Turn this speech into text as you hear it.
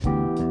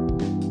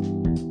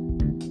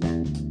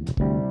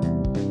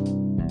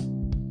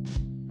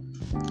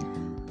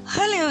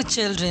Hello,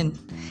 children.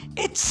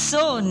 It's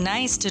so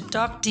nice to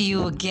talk to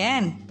you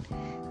again.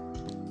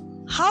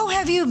 How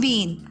have you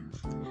been?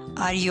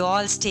 Are you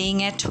all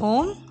staying at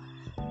home?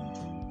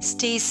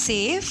 Stay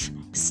safe,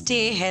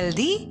 stay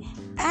healthy,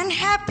 and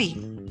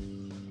happy.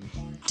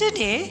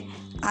 Today,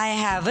 I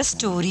have a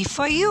story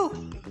for you.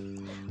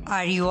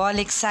 Are you all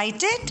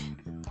excited?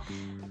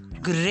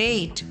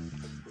 Great.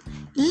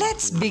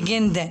 Let's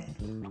begin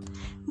then.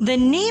 The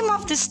name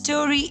of the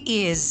story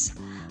is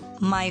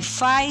My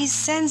 5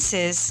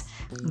 Senses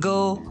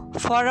Go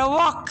for a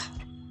Walk.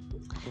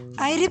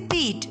 I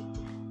repeat,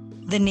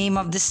 the name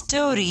of the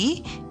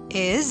story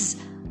is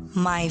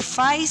My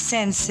 5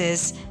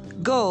 Senses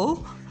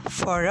Go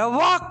for a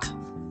Walk.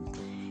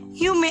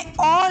 You may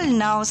all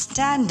now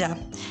stand up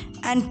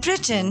and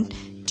pretend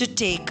to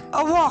take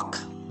a walk.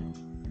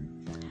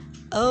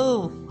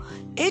 Oh,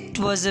 it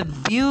was a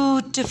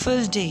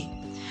beautiful day.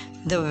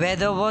 The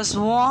weather was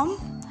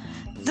warm.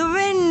 The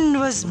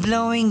wind was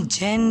blowing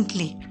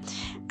gently,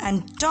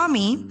 and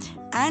Tommy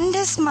and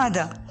his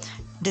mother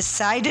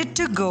decided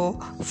to go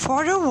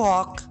for a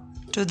walk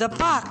to the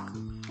park.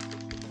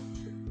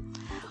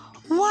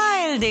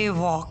 While they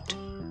walked,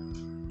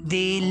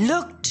 they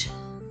looked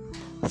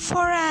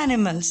for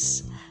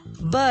animals,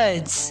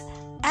 birds,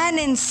 and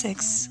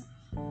insects.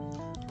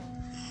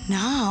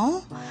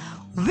 Now,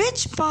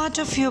 which part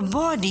of your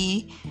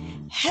body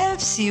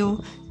helps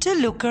you to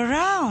look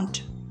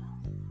around?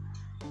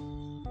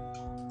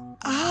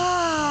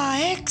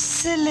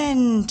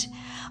 Excellent!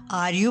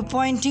 Are you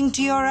pointing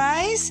to your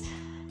eyes?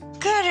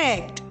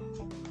 Correct.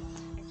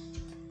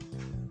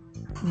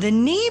 The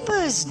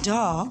neighbor's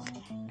dog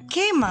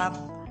came up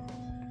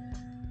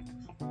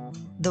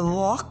the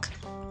walk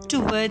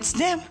towards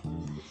them.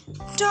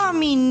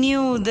 Tommy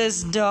knew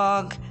this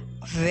dog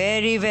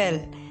very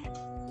well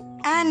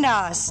and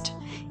asked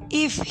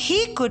if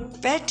he could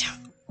pet her.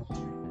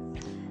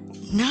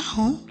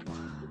 Now,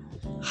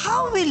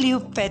 how will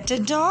you pet a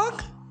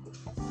dog?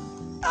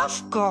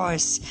 Of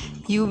course,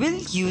 you will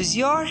use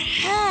your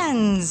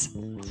hands.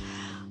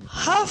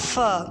 Her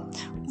fur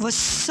was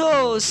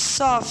so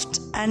soft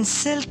and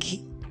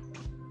silky.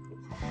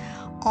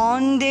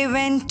 On they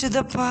went to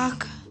the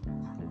park.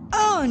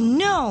 Oh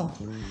no!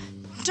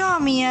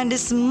 Tommy and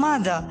his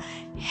mother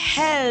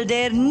held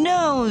their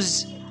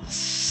nose.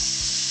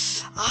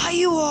 Are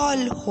you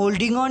all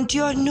holding on to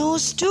your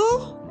nose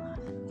too?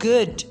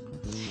 Good.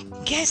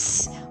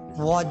 Guess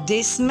what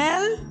they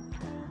smell?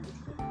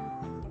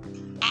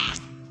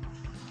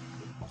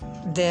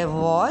 There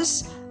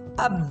was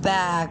a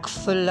bag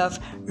full of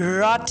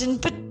rotten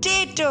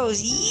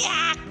potatoes.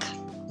 Yuck!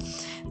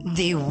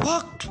 They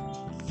walked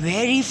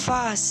very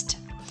fast.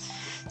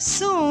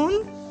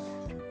 Soon,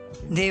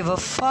 they were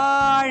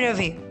far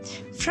away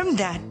from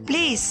that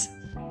place.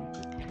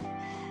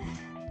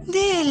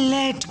 They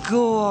let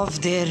go of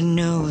their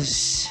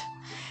nose.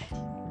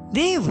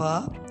 They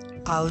were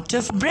out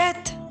of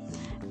breath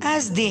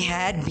as they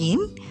had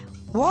been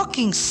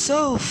walking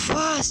so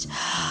fast.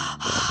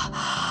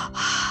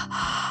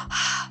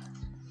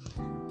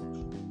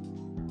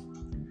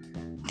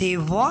 They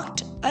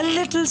walked a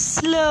little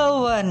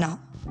slower now.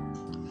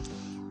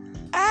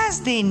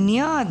 As they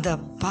neared the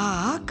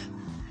park,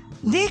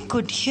 they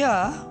could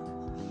hear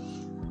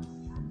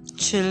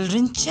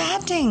children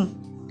chatting,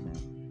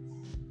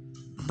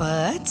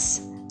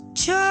 birds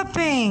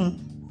chirping,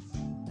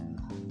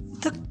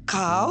 the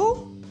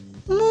cow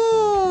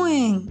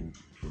mooing.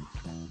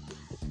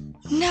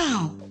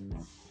 Now,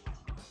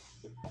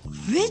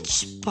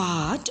 which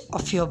part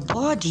of your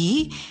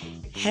body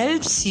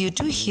helps you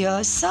to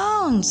hear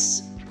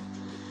sounds?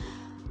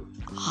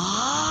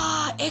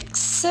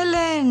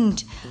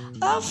 Excellent!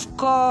 Of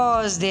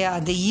course, they are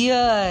the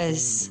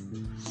ears.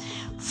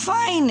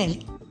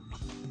 Finally,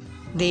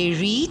 they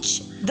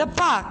reached the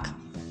park.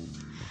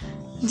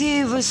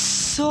 They were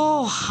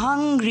so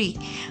hungry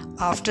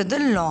after the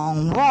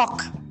long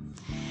walk.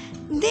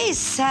 They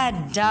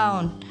sat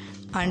down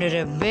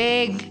under a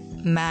big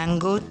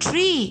mango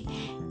tree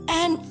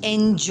and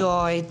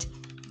enjoyed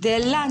their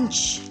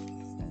lunch.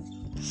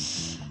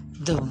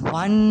 The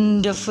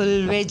wonderful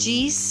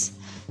veggies,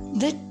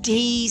 the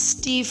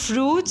tasty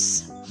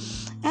fruits,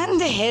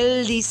 and the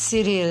healthy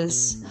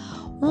cereals.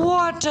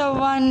 What a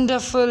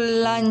wonderful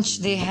lunch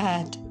they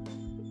had.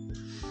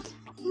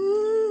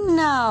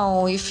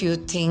 Now, if you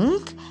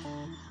think,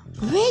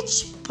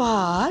 which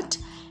part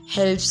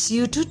helps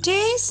you to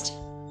taste?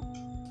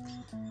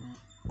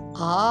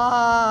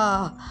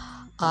 Are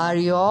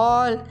you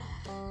all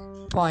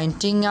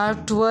pointing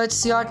out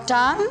towards your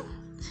tongue?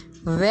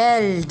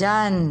 Well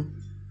done.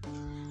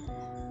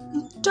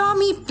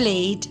 Tommy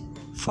played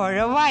for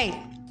a while.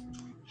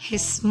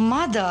 His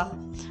mother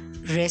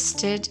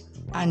rested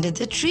under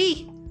the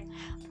tree.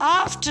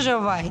 After a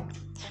while,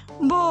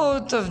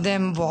 both of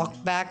them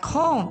walked back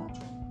home.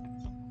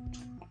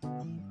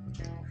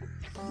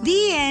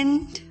 The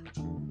end.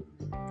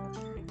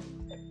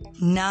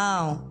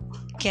 Now,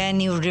 can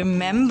you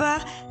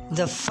remember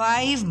the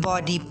 5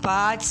 body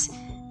parts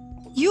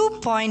you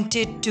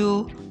pointed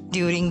to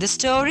during the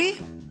story?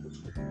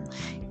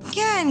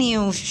 Can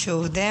you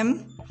show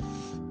them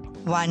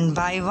One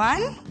by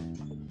one.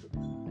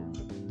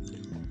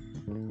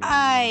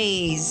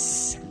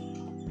 Eyes.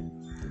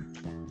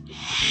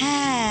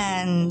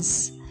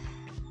 Hands.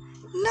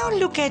 Now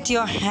look at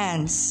your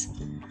hands.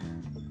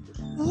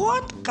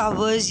 What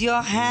covers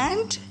your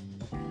hand?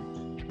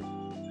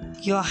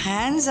 Your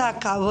hands are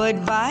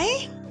covered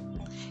by?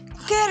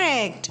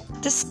 Correct,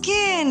 the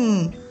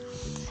skin.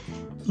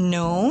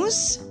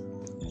 Nose,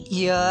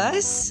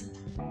 ears,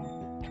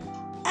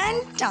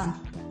 and tongue.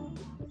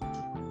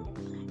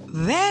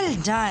 Well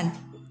done.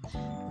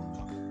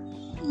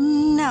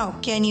 Now,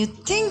 can you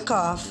think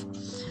of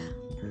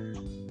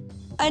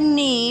a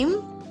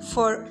name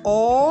for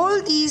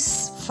all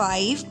these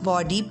 5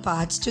 body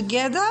parts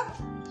together?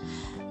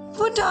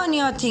 Put on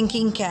your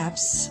thinking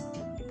caps.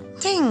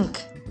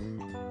 Think.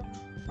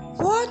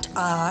 What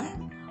are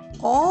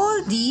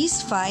all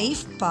these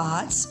 5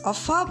 parts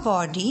of our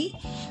body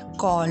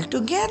called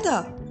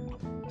together?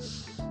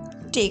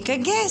 Take a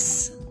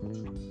guess.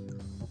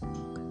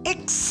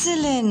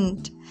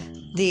 Excellent.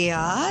 They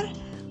are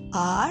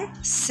our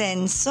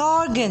sense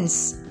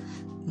organs.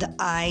 The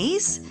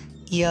eyes,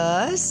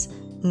 ears,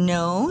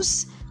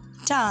 nose,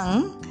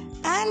 tongue,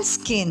 and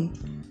skin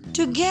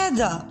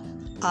together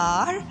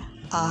are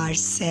our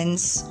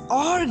sense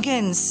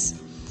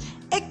organs.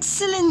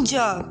 Excellent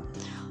job.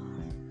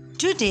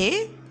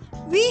 Today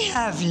we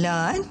have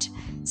learnt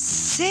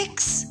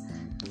 6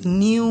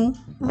 new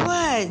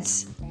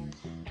words.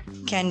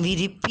 Can we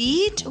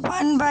repeat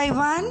one by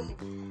one?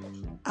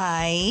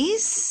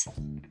 Eyes,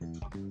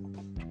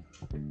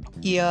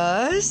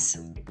 ears,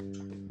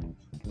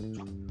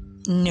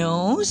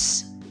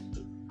 nose,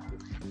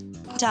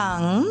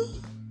 tongue,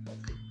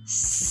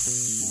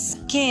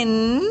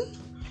 skin,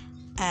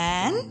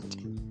 and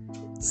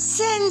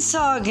sense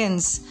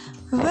organs.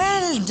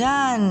 Well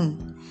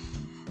done.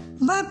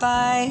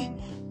 Bye-bye.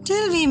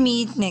 Till we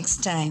meet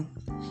next time.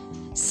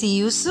 See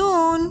you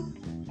soon.